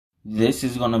this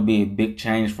is going to be a big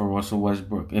change for Russell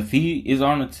Westbrook. If he is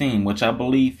on the team, which I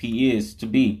believe he is to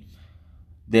be,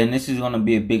 then this is going to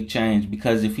be a big change,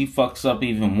 because if he fucks up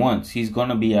even once, he's going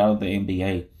to be out of the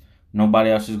NBA. Nobody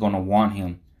else is going to want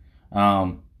him.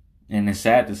 And it's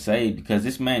sad to say, because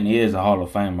this man is a Hall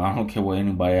of Famer. I don't care what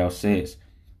anybody else says.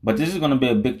 But this is going to be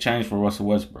a big change for Russell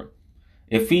Westbrook.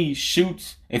 If he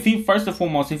shoots, first and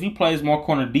foremost, if he plays more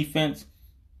corner defense,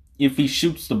 if he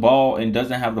shoots the ball and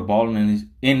doesn't have the ball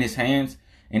in his hands,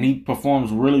 and he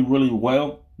performs really, really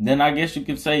well, then I guess you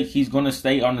could say he's going to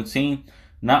stay on the team.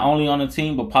 Not only on the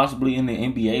team, but possibly in the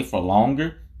NBA for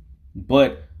longer.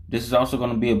 But this is also going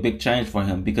to be a big change for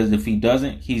him, because if he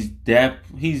doesn't, he's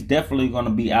definitely going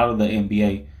to be out of the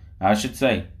NBA, I should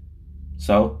say.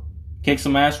 So, kick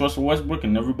some ass, Russell Westbrook,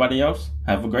 and everybody else.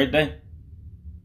 Have a great day.